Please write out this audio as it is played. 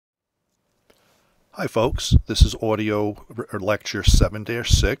Hi folks, this is audio lecture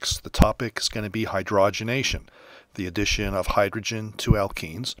 7-6. The topic is going to be hydrogenation, the addition of hydrogen to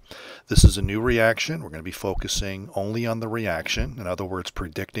alkenes. This is a new reaction. We're going to be focusing only on the reaction, in other words,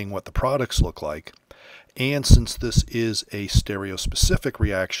 predicting what the products look like. And since this is a stereospecific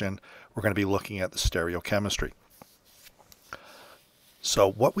reaction, we're going to be looking at the stereochemistry.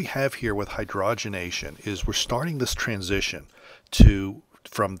 So what we have here with hydrogenation is we're starting this transition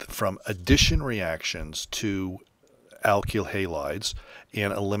from addition reactions to alkyl halides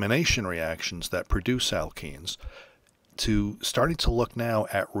and elimination reactions that produce alkenes to starting to look now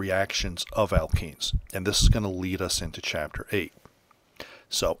at reactions of alkenes. And this is going to lead us into chapter 8.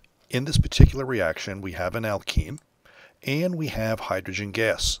 So in this particular reaction, we have an alkene and we have hydrogen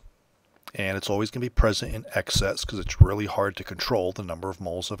gas. And it's always going to be present in excess because it's really hard to control the number of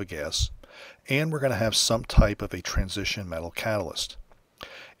moles of a gas. And we're going to have some type of a transition metal catalyst.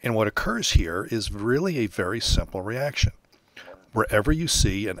 And what occurs here is really a very simple reaction. Wherever you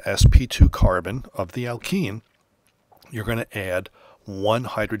see an sp2 carbon of the alkene, you're going to add one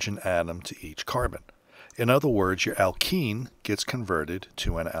hydrogen atom to each carbon. In other words, your alkene gets converted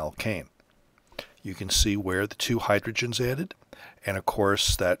to an alkane. You can see where the two hydrogens added, and of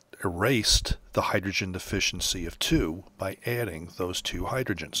course that erased the hydrogen deficiency of 2 by adding those two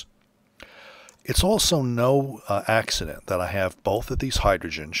hydrogens. It's also no accident that I have both of these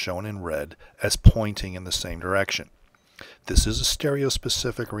hydrogens shown in red as pointing in the same direction. This is a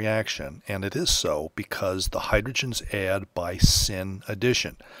stereospecific reaction, and it is so because the hydrogens add by syn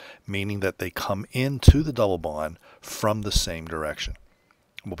addition, meaning that they come into the double bond from the same direction.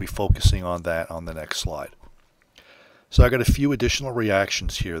 We'll be focusing on that on the next slide. So I've got a few additional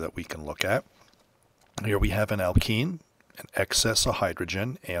reactions here that we can look at. Here we have an alkene, an excess of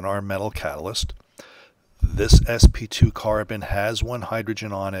hydrogen, and our metal catalyst. This sp2 carbon has one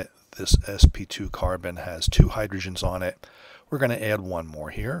hydrogen on it. This sp2 carbon has two hydrogens on it. We're going to add one more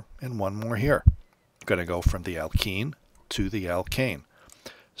here and one more here. We're going to go from the alkene to the alkane.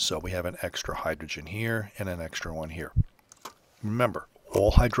 So we have an extra hydrogen here and an extra one here. Remember,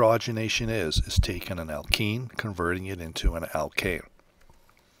 all hydrogenation is taking an alkene, converting it into an alkane.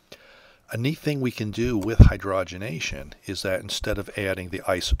 A neat thing we can do with hydrogenation is that instead of adding the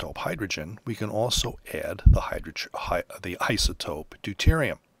isotope hydrogen, we can also add the isotope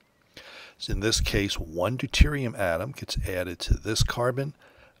deuterium. So in this case, one deuterium atom gets added to this carbon,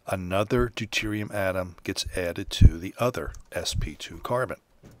 another deuterium atom gets added to the other sp2 carbon.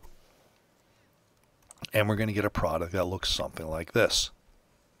 And we're going to get a product that looks something like this.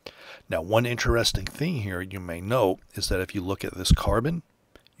 Now, one interesting thing here you may note is that if you look at this carbon,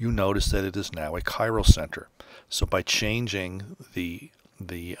 you notice that it is now a chiral center. So by changing the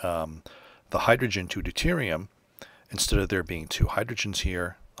hydrogen to deuterium, instead of there being two hydrogens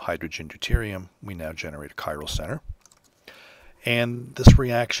here, hydrogen deuterium, we now generate a chiral center. And this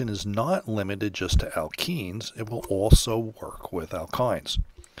reaction is not limited just to alkenes, it will also work with alkynes.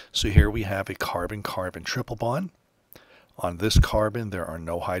 So here we have a carbon-carbon triple bond. On this carbon there are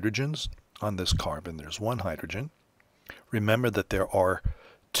no hydrogens. On this carbon there's one hydrogen. Remember that there are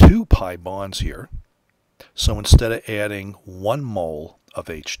two pi bonds here. So instead of adding 1 mole of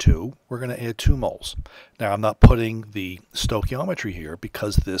H2, we're going to add 2 moles. Now I'm not putting the stoichiometry here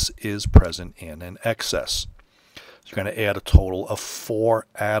because this is present in an excess. So you're going to add a total of 4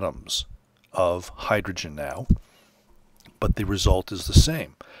 atoms of hydrogen now, but the result is the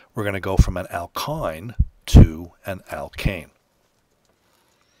same. We're going to go from an alkyne to an alkane.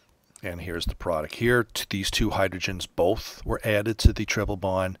 And here's the product here. These two hydrogens both were added to the triple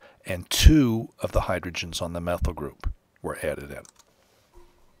bond, and 2 of the hydrogens on the methyl group were added in.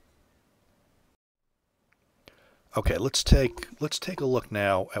 Okay, let's take a look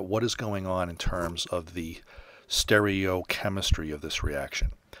now at what is going on in terms of the stereochemistry of this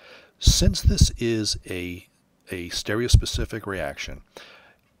reaction. Since this is a stereospecific reaction,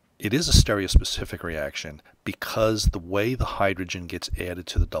 it is a stereospecific reaction because the way the hydrogen gets added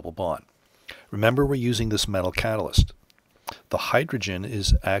to the double bond. Remember, we're using this metal catalyst. The hydrogen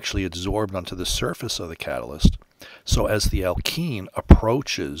is actually adsorbed onto the surface of the catalyst, so as the alkene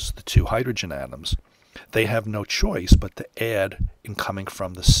approaches the two hydrogen atoms, they have no choice but to add in coming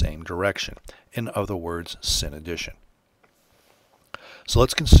from the same direction. In other words, syn addition. So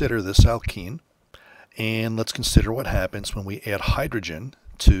let's consider this alkene, and let's consider what happens when we add hydrogen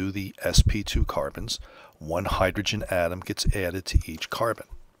to the sp2 carbons. One hydrogen atom gets added to each carbon.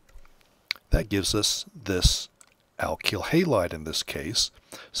 That gives us this alkyl halide in this case,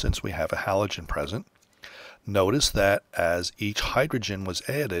 since we have a halogen present. Notice that as each hydrogen was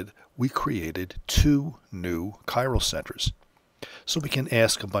added, we created 2 new chiral centers. So we can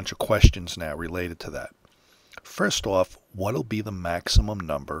ask a bunch of questions now related to that. First off, what will be the maximum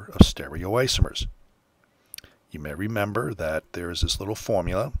number of stereoisomers? You may remember that there is this little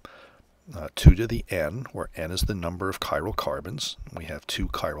formula, 2 to the n, where n is the number of chiral carbons. We have 2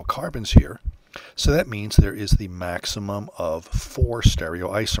 chiral carbons here. So that means there is the maximum of 4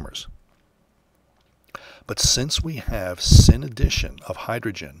 stereoisomers. But since we have syn addition of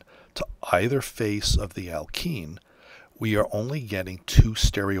hydrogen to either face of the alkene, we are only getting 2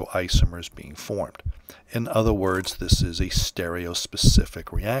 stereoisomers being formed. In other words, this is a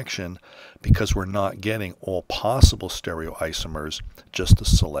stereospecific reaction because we're not getting all possible stereoisomers, just a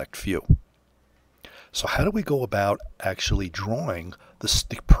select few. So how do we go about actually drawing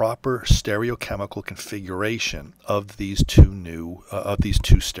the proper stereochemical configuration of these two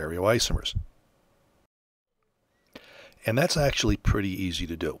stereoisomers? And that's actually pretty easy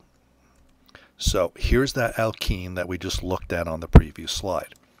to do. So here's that alkene that we just looked at on the previous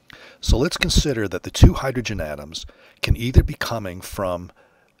slide. So let's consider that the 2 hydrogen atoms can either be coming from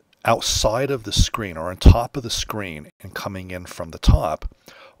outside of the screen or on top of the screen and coming in from the top,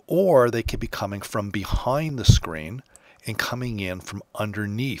 or they could be coming from behind the screen and coming in from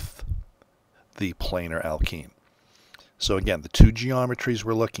underneath the planar alkene. So again, the 2 geometries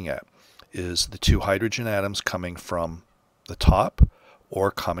we're looking at is the 2 hydrogen atoms coming from the top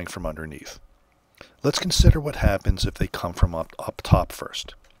or coming from underneath. Let's consider what happens if they come from up top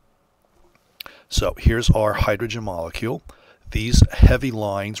first. So here's our hydrogen molecule. These heavy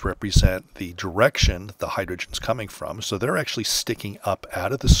lines represent the direction the hydrogen's coming from, so they're actually sticking up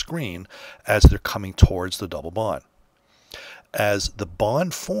out of the screen as they're coming towards the double bond. As the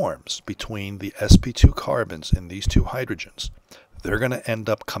bond forms between the sp2 carbons in these 2 hydrogens, they're going to end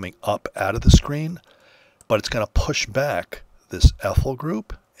up coming up out of the screen, but it's going to push back this ethyl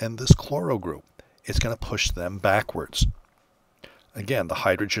group and this chloro group. It's going to push them backwards. Again, the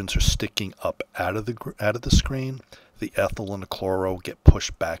hydrogens are sticking up out of the screen. The ethyl and the chloro get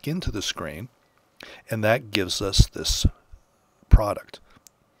pushed back into the screen, and that gives us this product.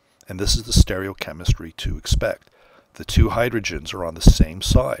 And this is the stereochemistry to expect. The 2 hydrogens are on the same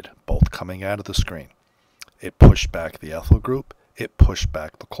side, both coming out of the screen. It pushed back the ethyl group, it pushed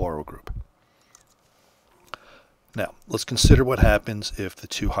back the chloro group. Now, let's consider what happens if the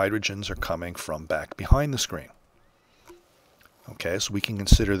 2 hydrogens are coming from back behind the screen. Okay, so we can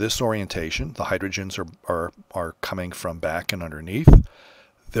consider this orientation. The hydrogens are coming from back and underneath.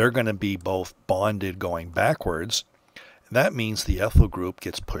 They're going to be both bonded going backwards. That means the ethyl group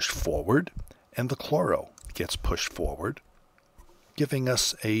gets pushed forward and the chloro gets pushed forward, giving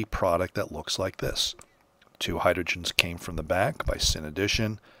us a product that looks like this. 2 hydrogens came from the back by syn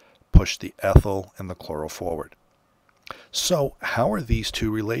addition, pushed the ethyl and the chloro forward. So how are these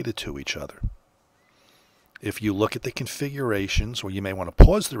 2 related to each other? If you look at the configurations, or you may want to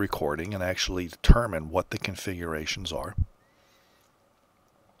pause the recording and actually determine what the configurations are.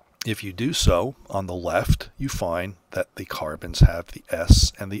 If you do so, on the left, you find that the carbons have the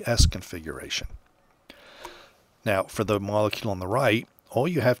S and the S configuration. Now, for the molecule on the right, all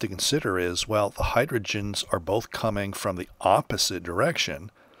you have to consider is, well, the hydrogens are both coming from the opposite direction,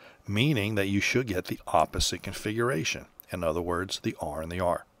 meaning that you should get the opposite configuration. In other words, the R and the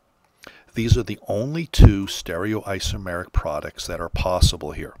R. These are the only 2 stereoisomeric products that are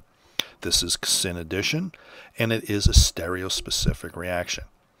possible here. This is syn addition, and it is a stereospecific reaction.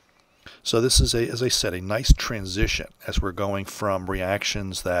 So this is, as I said, a nice transition as we're going from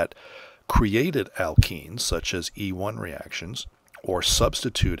reactions that created alkenes, such as E1 reactions, or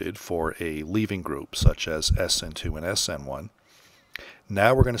substituted for a leaving group, such as SN2 and SN1.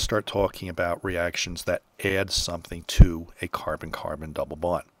 Now we're going to start talking about reactions that add something to a carbon-carbon double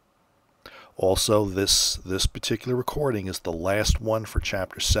bond. Also, this particular recording is the last one for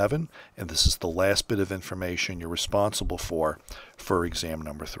Chapter 7, and this is the last bit of information you're responsible for exam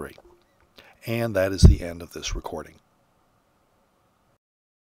number 3. And that is the end of this recording.